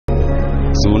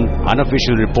soon,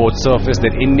 unofficial reports surfaced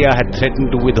that India had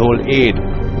threatened to withhold aid.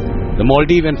 The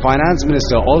Maldivian finance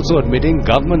minister also admitting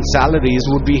government salaries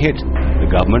would be hit. The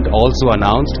government also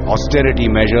announced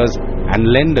austerity measures, and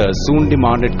lenders soon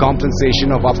demanded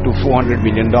compensation of up to $400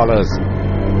 million.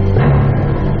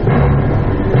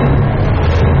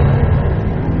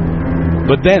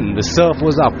 But then the surf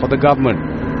was up for the government.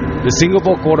 The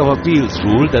Singapore Court of Appeals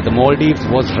ruled that the Maldives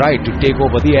was right to take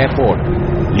over the airport.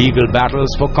 Legal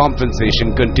battles for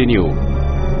compensation continue.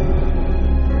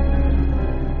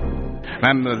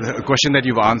 Ma'am, the question that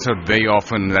you've answered very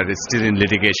often that is still in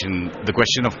litigation, the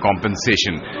question of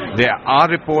compensation. There are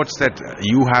reports that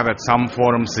you have at some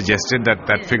forum suggested that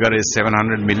that figure is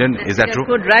 700 million. Is that true?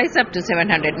 It could rise up to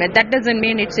 700 million. That doesn't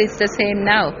mean it's the same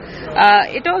now.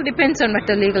 It all depends on what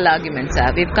the legal arguments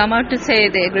are. We've come out to say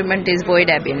the agreement is void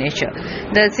ab initio.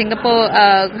 The Singapore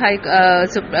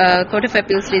Court of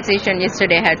Appeals decision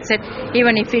yesterday had said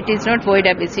even if it is not void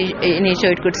ab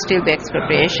initio, it could still be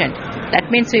expropriation.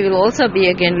 That means we will also be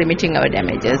again limiting our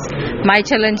damages. My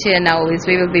challenge here now is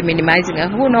we will be minimizing.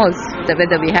 Who knows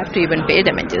whether we have to even pay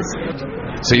damages.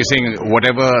 So you're saying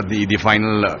whatever the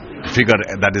final figure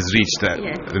that is reached,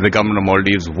 the government of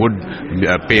Maldives would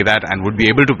pay that and would be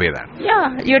able to pay that?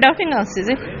 Yeah, you're doubting us, is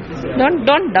it? Don't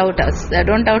doubt us.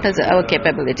 Don't doubt us our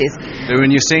capabilities. So when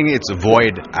you're saying it's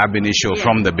void ab initio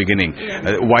from the beginning,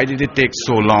 why did it take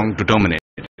so long to terminate?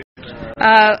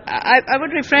 I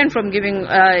would refrain from giving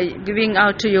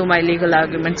out to you my legal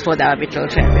arguments for the arbitral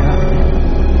tribunal.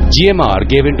 GMR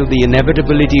gave in to the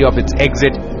inevitability of its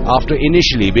exit after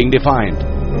initially being defined.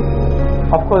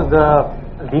 Of course, the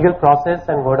legal process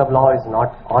and word of law is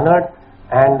not honored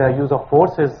and use of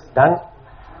force is done.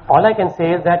 All I can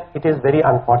say is that it is very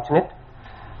unfortunate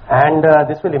and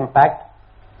this will impact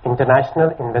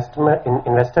international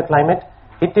investor climate.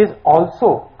 It is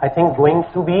also, I think, going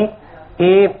to be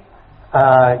a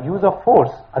use of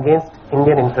force against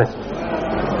Indian interests.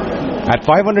 At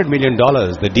 $500 million,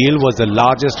 the deal was the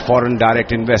largest foreign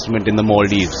direct investment in the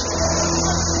Maldives.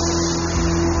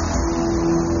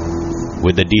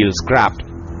 With the deal scrapped,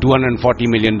 $240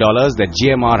 million that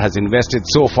GMR has invested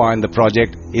so far in the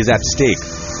project is at stake.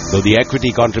 Though the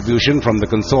equity contribution from the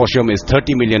consortium is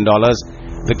 $30 million,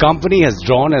 the company has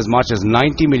drawn as much as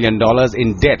 $90 million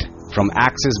in debt from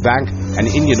Axis Bank and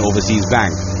Indian Overseas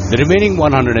Bank. The remaining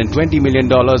 $120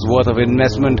 million worth of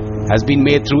investment has been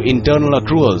made through internal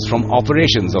accruals from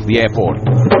operations of the airport.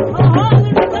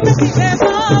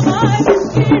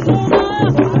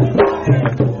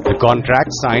 The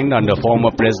contract signed under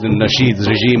former President Nasheed's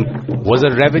regime was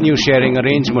a revenue-sharing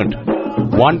arrangement.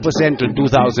 1% till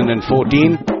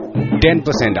 2014,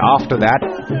 10% after that,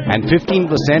 and 15%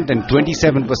 and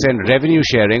 27% revenue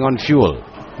sharing on fuel.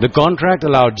 The contract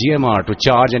allowed GMR to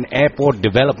charge an airport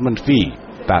development fee.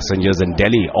 Passengers in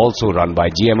Delhi, also run by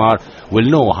GMR, will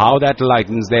know how that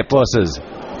lightens their purses.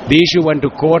 The issue went to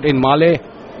court in Malé,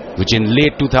 which in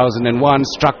late 2001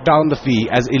 struck down the fee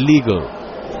as illegal.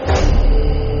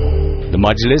 The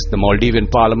Majlis, the Maldivian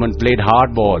parliament, played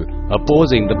hardball,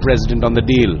 opposing the president on the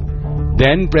deal.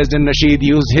 Then President Nasheed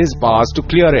used his powers to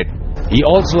clear it. He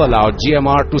also allowed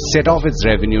GMR to set off its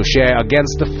revenue share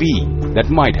against the fee that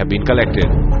might have been collected.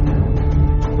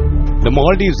 The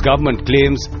Maldives government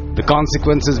claims the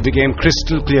consequences became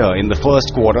crystal clear in the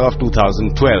first quarter of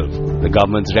 2012. The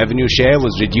government's revenue share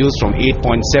was reduced from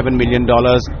 $8.7 million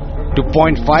to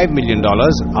 $0.5 million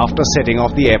after setting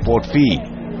off the airport fee.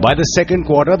 By the second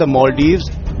quarter, the Maldives,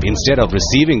 instead of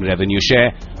receiving revenue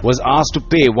share, was asked to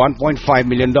pay $1.5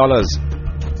 million.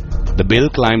 The bill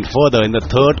climbed further in the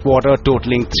third quarter,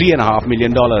 totaling $3.5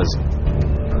 million.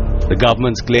 The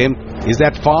government's claim is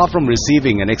that far from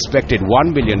receiving an expected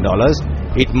 $1 billion,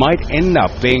 it might end up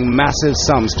paying massive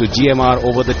sums to GMR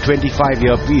over the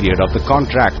 25-year period of the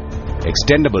contract,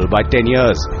 extendable by 10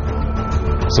 years.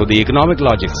 So the economic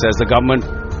logic says the government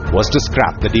was to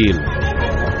scrap the deal.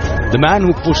 The man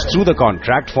who pushed through the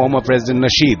contract, former President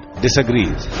Nasheed,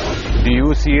 disagrees. Do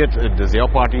you see it, does your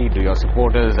party, do your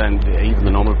supporters and even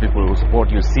the normal people who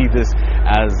support you see this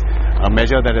as a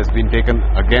measure that has been taken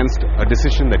against a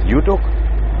decision that you took?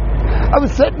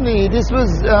 Certainly, this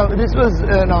was a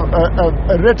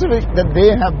rhetoric that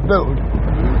they have built,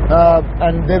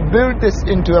 and they built this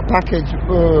into a package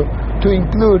to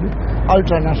include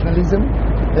ultranationalism,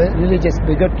 religious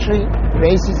bigotry,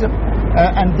 racism,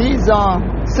 and these are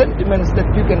sentiments that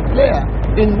you can play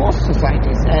in most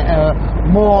societies.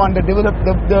 More underdeveloped,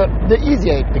 the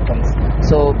easier it becomes.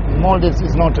 So Maldives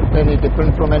is not any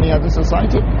different from any other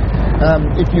society.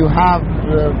 If you have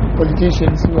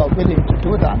politicians who are willing to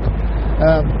do that,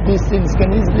 these things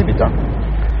can easily be done.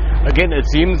 Again, it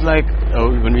seems like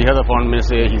when we hear the foreign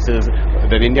minister, he says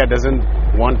that India doesn't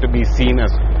want to be seen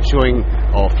as showing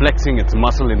or flexing its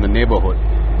muscle in the neighborhood?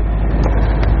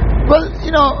 Well,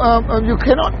 you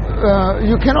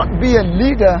cannot be a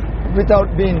leader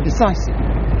without being decisive.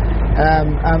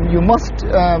 You must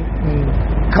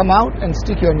come out and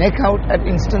stick your neck out at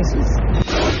instances.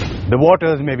 The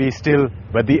waters may be still,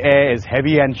 but the air is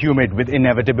heavy and humid with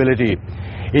inevitability.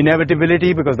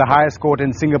 Inevitability because the highest court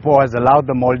in Singapore has allowed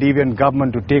the Maldivian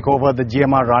government to take over the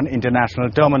GMR-run international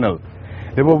terminal.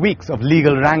 There were weeks of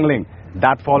legal wrangling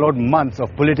that followed months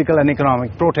of political and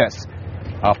economic protests.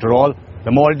 After all,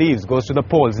 the Maldives goes to the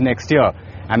polls next year,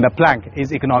 and the plank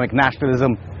is economic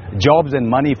nationalism, jobs and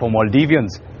money for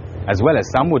Maldivians, as well as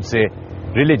some would say,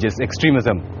 religious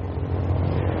extremism.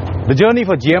 The journey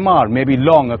for GMR may be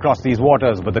long across these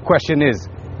waters, but the question is,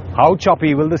 how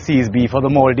choppy will the seas be for the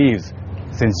Maldives,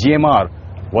 since GMR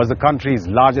was the country's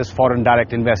largest foreign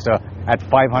direct investor at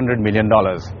 $500 million.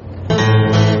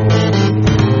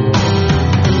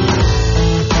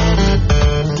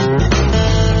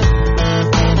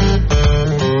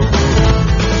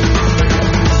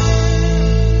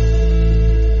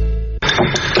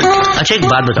 अच्छा एक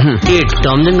बात बता ये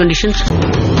terms and conditions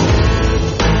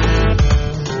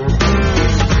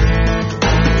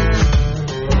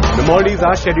The Maldives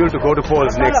are scheduled to go to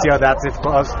polls next year. That's of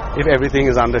course if everything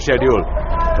is under schedule.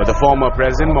 But the former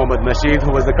president, Mohammad Nasheed,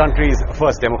 who was the country's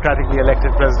first democratically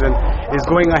elected president, is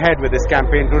going ahead with his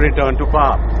campaign to return to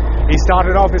power. He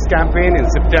started off his campaign in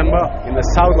September in the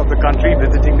south of the country,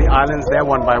 visiting the islands there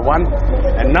one by one.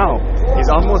 And now he's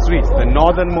almost reached the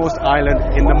northernmost island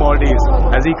in the Maldives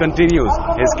as he continues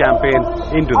his campaign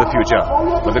into the future.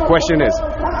 But the question is,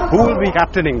 who will be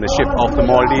captaining the ship of the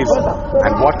Maldives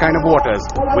and what kind of waters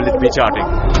will it be charting?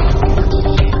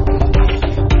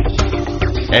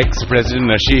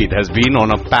 Ex-President Nasheed has been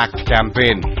on a packed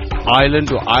campaign, island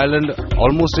to island,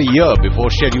 almost a year before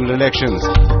scheduled elections.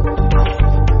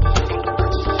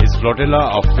 His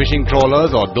flotilla of fishing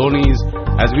trawlers or donis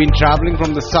has been travelling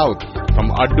from the south, from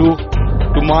Addu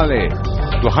to Malé,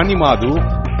 to Hanimadu,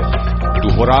 to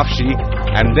Horafshi,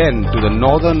 and then to the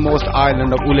northernmost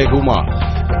island of Uleguma.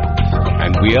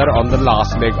 And we are on the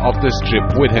last leg of this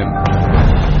trip with him.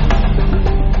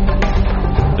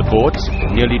 The boats,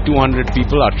 nearly 200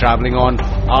 people are travelling on,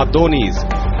 are donis,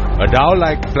 a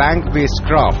dhow-like plank-based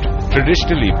craft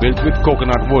traditionally built with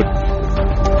coconut wood.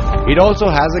 It also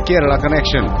has a Kerala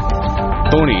connection.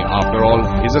 Doni, after all,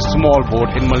 is a small boat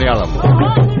in Malayalam.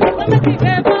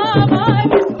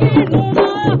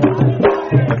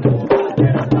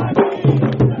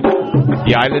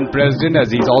 The island president,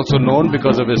 as he's also known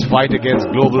because of his fight against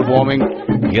global warming,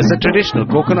 gets a traditional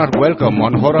coconut welcome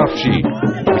on Horafshi,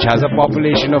 which has a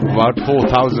population of about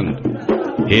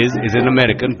 4,000. His is an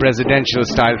American presidential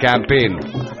style campaign.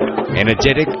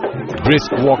 Energetic,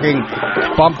 brisk walking,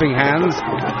 pumping hands,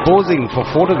 posing for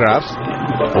photographs,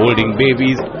 holding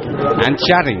babies and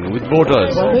chatting with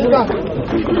voters.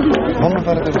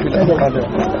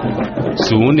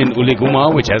 Soon in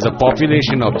Uleguma, which has a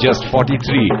population of just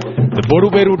 43, the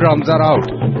Boruberu drums are out,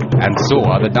 and so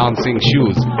are the dancing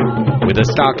shoes, with a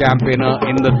star campaigner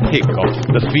in the thick of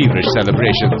the feverish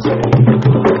celebrations.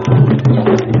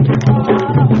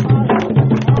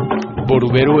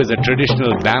 Boruberu is a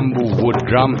traditional bamboo wood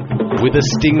drum with a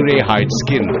stingray hide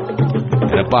skin.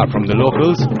 And apart from the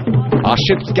locals, our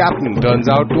ship's captain turns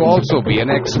out to also be an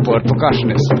expert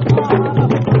percussionist.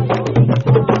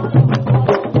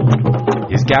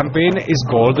 His campaign is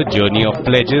called the Journey of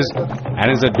Pledges and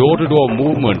is a door-to-door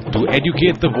movement to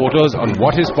educate the voters on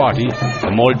what his party,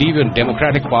 the Maldivian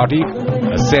Democratic Party,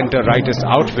 a centre-rightist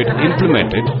outfit,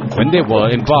 implemented when they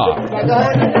were in power.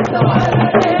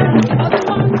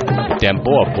 The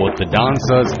tempo of both the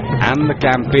dancers and the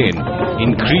campaign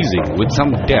increasing with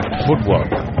some deft footwork.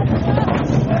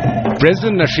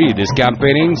 President Nasheed is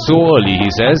campaigning so early, he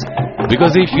says,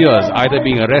 because he fears either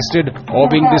being arrested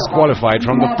or being disqualified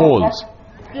from the polls.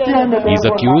 He's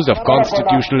accused of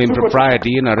constitutional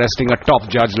impropriety in arresting a top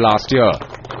judge last year.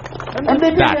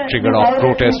 That triggered off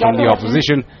protests from the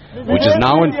opposition, which is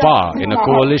now in power in a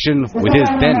coalition with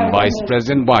his then Vice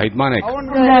President Wahid Manik.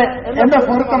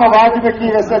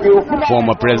 The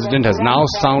former president has now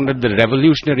sounded the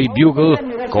revolutionary bugle,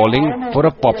 calling for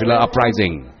a popular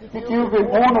uprising.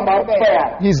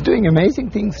 He's doing amazing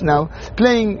things now,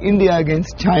 playing India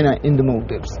against China in the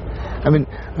Maldives. I mean,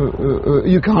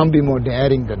 you can't be more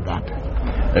daring than that.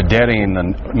 Daring in a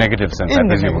negative sense, I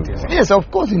presume. Yes, of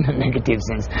course, in a negative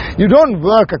sense. You don't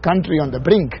work a country on the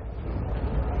brink.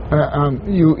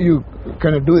 You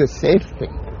kind of do the safe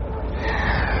thing.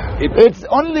 It's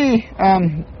only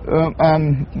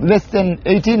less than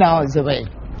 18 hours away.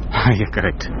 You're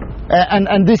correct.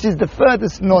 And this is the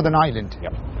furthest northern island.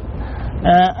 Yep.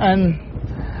 and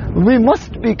we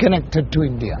must be connected to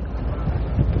India.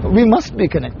 We must be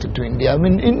connected to India. I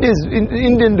mean,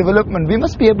 Indian development, we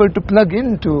must be able to plug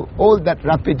into all that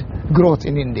rapid growth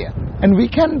in India. And we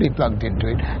can be plugged into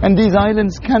it. And these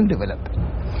islands can develop.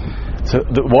 So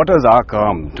the waters are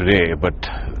calm today, but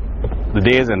the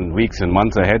days and weeks and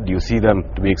months ahead, do you see them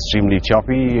to be extremely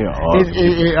choppy? Or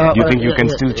do you think you can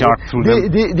still chart through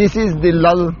them? This is the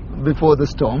lull before the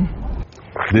storm.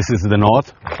 This is the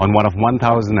north, on one of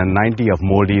 1,090 of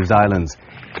Maldives Islands.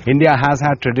 India has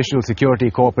had traditional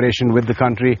security cooperation with the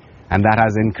country, and that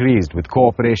has increased with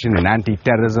cooperation in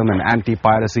anti-terrorism and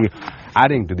anti-piracy,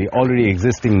 adding to the already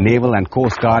existing naval and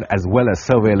coast guard as well as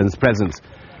surveillance presence.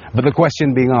 But the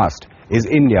question being asked, is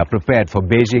India prepared for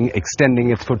Beijing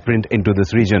extending its footprint into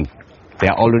this region?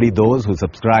 There are already those who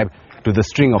subscribe to the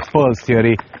string of pearls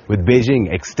theory, with Beijing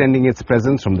extending its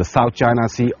presence from the South China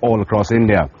Sea all across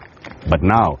India. But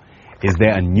now, is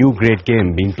there a new great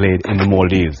game being played in the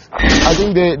Maldives? I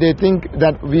think they think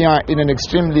that we are in an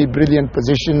extremely brilliant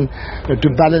position to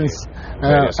balance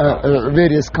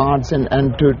various cards and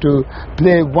to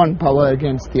play one power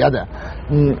against the other.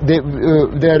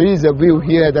 There is a view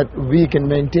here that we can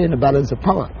maintain a balance of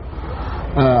power.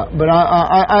 But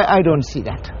I don't see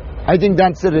that. I think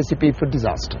that's a recipe for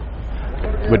disaster.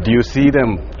 But do you see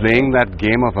them playing that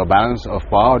game of a balance of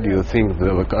power? Do you think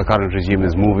the current regime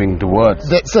is moving towards?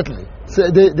 Certainly.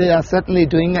 So they are certainly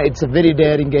doing it. It's a very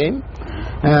daring game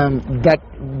that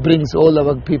brings all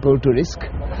our people to risk.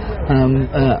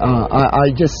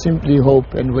 I just simply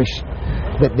hope and wish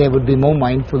that they would be more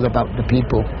mindful about the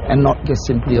people and not just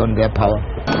simply on their power.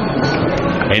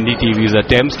 NDTV's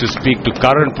attempts to speak to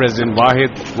current President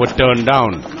Wahid were turned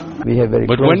down.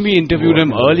 But when we interviewed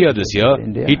him earlier this year,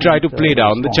 he tried to play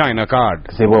down the China card.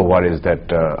 There were worries that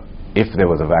if there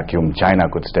was a vacuum, China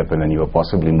could step in, and you were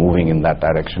possibly moving in that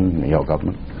direction, your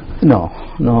government? No,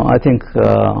 I think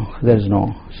there's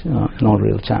no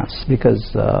real chance,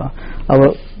 because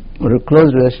our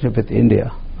close relationship with India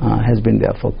has been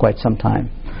there for quite some time.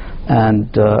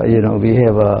 And, we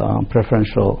have a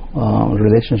preferential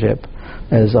relationship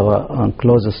as our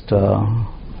closest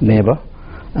neighbor.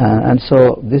 And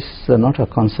so this is not a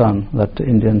concern that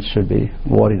Indians should be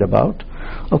worried about.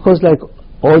 Of course, like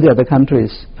all the other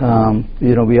countries,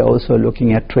 we are also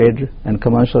looking at trade and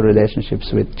commercial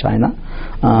relationships with China.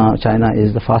 China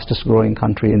is the fastest growing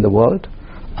country in the world.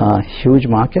 Huge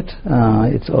market.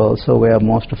 It's also where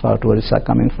most of our tourists are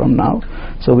coming from now.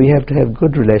 So we have to have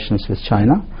good relations with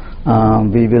China.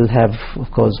 We will have, of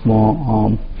course,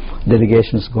 more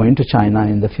delegations going to China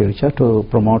in the future to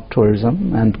promote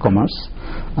tourism and commerce.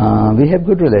 We have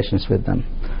good relations with them.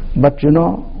 But,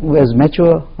 as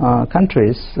mature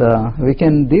countries, we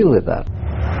can deal with that.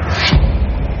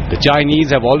 The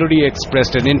Chinese have already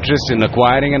expressed an interest in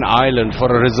acquiring an island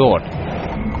for a resort.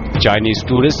 Chinese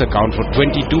tourists account for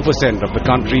 22% of the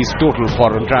country's total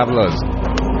foreign travelers.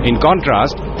 In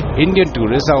contrast, Indian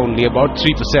tourists are only about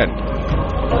 3%.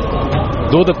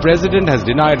 Though the president has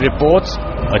denied reports,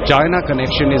 a China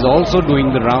connection is also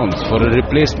doing the rounds for a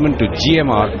replacement to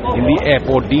GMR in the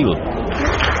airport deal.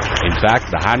 In fact,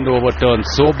 the handover turned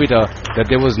so bitter that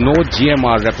there was no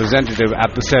GMR representative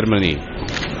at the ceremony.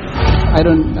 I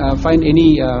don't find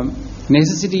any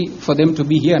necessity for them to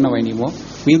be here now anymore.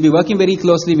 We'll be working very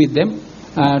closely with them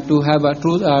to have a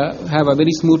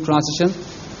very smooth transition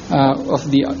of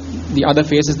the other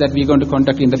phases that we're going to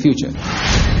conduct in the future.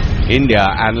 India,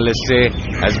 analysts say,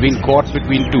 has been caught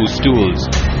between two stools.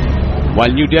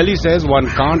 While New Delhi says one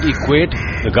can't equate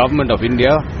the government of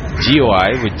India,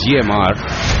 GOI, with GMR,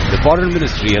 the Foreign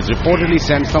Ministry has reportedly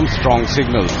sent some strong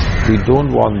signals. We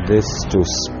don't want this to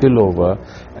spill over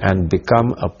and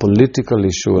become a political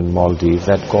issue in Maldives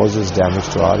that causes damage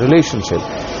to our relationship.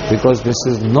 Because this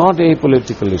is not a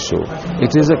political issue.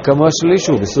 It is a commercial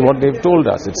issue. This is what they've told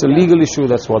us. It's a legal issue.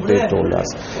 That's what they've told us.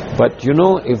 But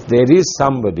if there is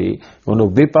somebody going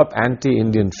to whip up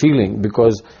anti-Indian feeling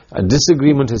because a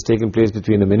disagreement has taken place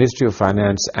between the Ministry of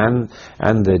Finance and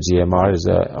the GMR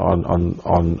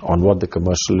on what the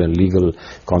commercial and legal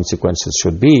consequences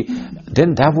should be,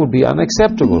 then that would be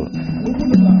unacceptable.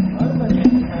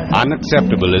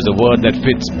 Unacceptable is a word that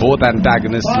fits both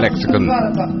antagonists' lexicon.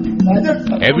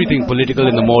 Everything political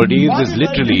in the Maldives is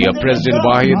literally a President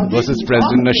Wahid versus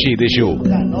President Nasheed issue.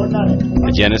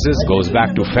 The genesis goes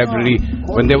back to February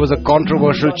when there was a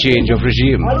controversial change of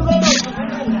regime.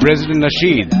 President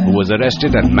Nasheed, who was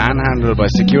arrested and manhandled by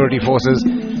security forces,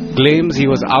 claims he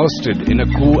was ousted in a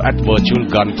coup at virtual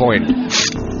gunpoint.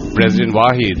 President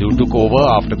Wahid, who took over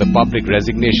after the public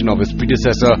resignation of his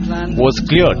predecessor, was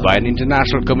cleared by an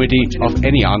international committee of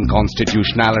any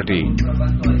unconstitutionality.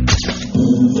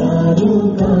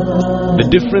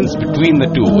 difference between the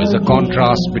two is a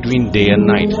contrast between day and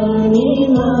night.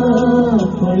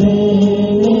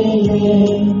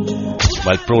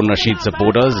 While pro-Nasheed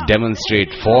supporters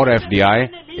demonstrate for FDI,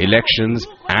 elections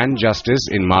and justice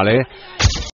in Malé,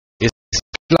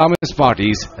 Islamist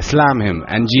parties slam him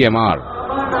and GMR.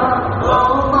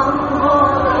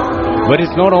 But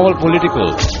it's not all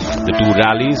political. The two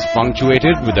rallies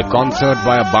punctuated with a concert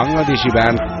by a Bangladeshi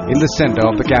band in the center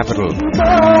of the capital.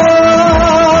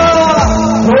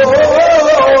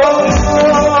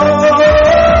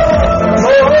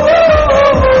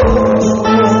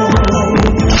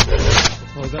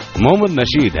 Mohammad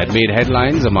Nasheed had made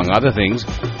headlines, among other things,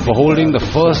 for holding the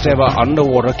first ever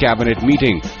underwater cabinet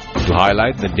meeting to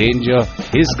highlight the danger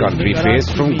his country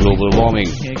faced from global warming.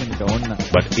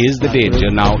 But is the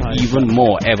danger now even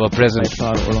more ever present?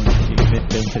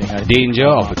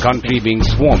 Danger of the country being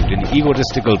swamped in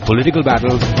egotistical political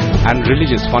battles and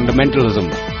religious fundamentalism.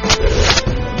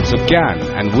 So can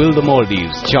and will the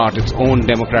Maldives chart its own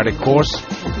democratic course,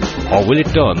 or will it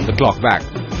turn the clock back?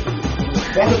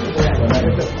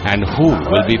 And who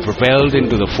will be propelled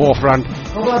into the forefront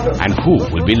and who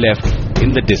will be left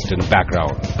in the distant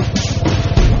background?